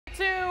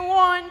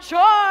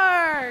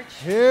charge.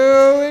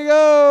 Here we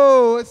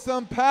go with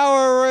some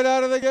power right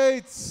out of the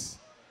gates.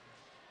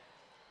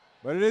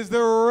 But it is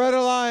the Red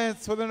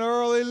Alliance with an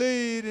early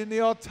lead in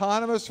the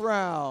autonomous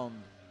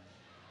round.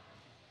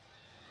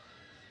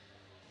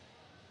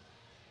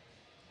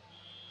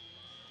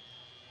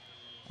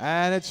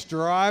 And it's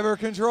driver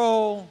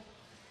control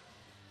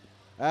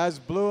as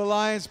Blue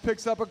Alliance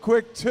picks up a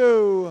quick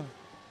 2.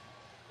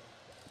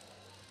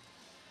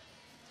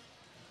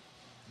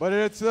 But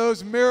it's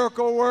those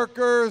miracle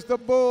workers, the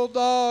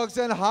Bulldogs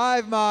and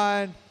Hive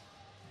Mind,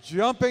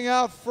 jumping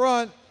out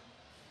front.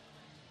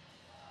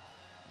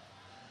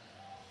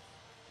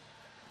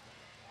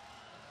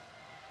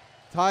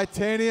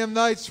 Titanium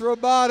Knights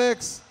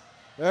Robotics,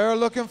 they're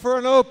looking for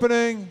an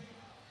opening.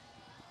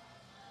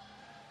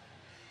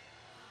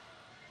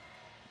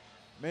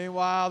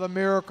 Meanwhile, the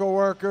Miracle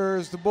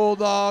Workers, the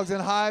Bulldogs,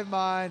 and Hive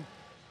Mind,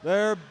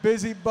 they're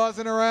busy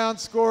buzzing around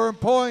scoring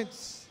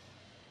points.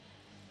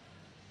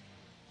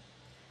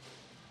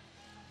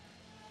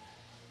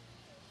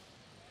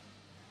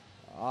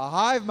 A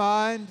Hive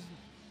Mind.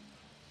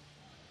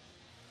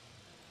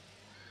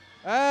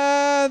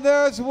 And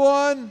there's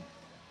one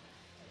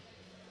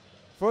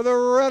for the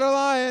Red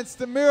Alliance,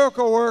 the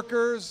Miracle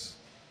Workers,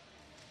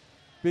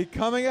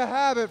 becoming a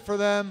habit for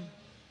them.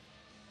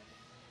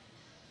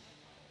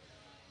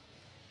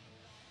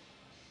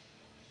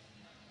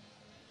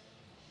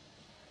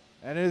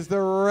 And is the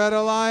Red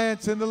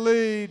Alliance in the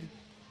lead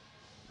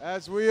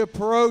as we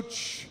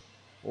approach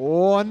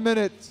 1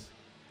 minute.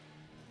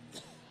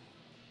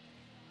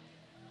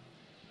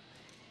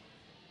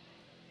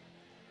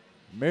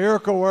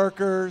 Miracle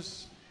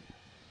Workers.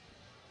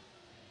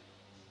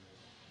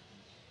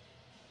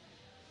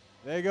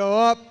 They go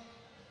up.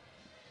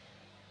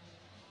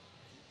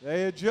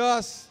 They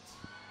adjust.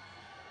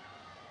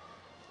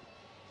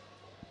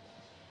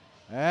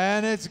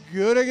 And it's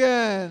good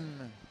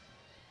again.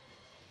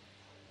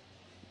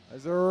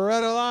 As the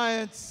Red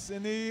Alliance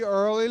in the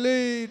early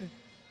lead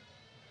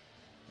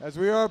as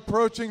we are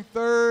approaching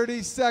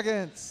 30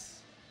 seconds.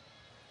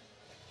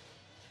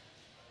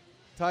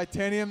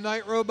 Titanium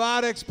Knight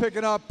Robotics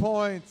picking up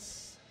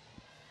points.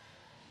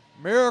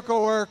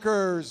 Miracle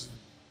Workers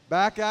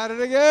back at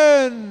it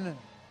again.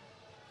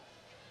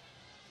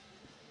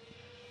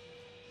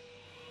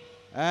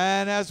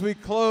 And as we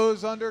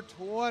close under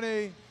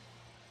 20,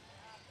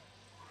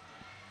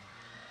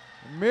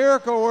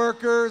 Miracle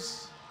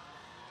Workers,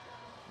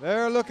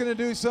 they're looking to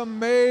do some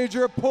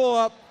major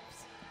pull-ups.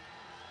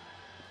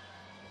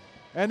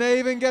 And they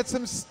even get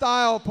some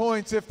style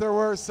points if there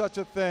were such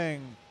a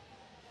thing,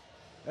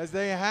 as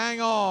they hang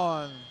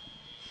on.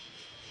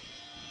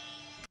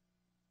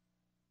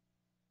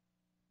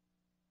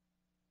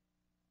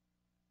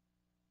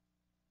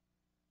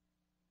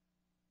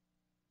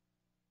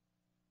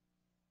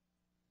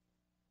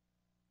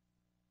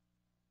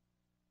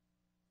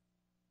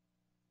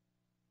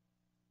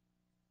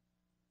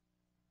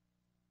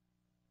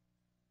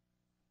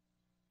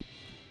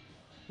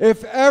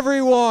 If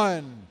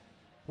everyone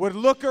would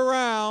look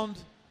around,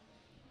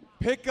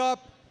 pick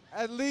up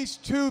at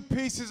least 2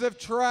 pieces of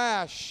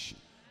trash.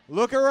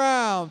 Look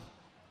around,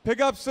 pick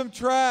up some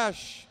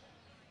trash.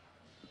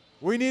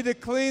 We need to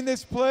clean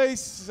this place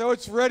so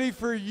it's ready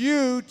for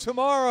you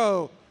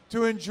tomorrow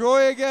to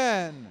enjoy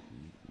again.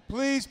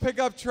 Please pick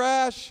up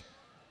trash.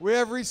 We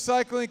have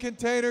recycling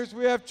containers,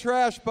 we have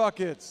trash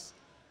buckets.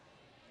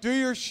 Do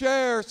your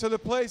share so the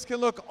place can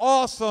look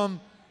awesome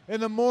in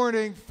the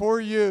morning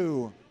for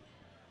you.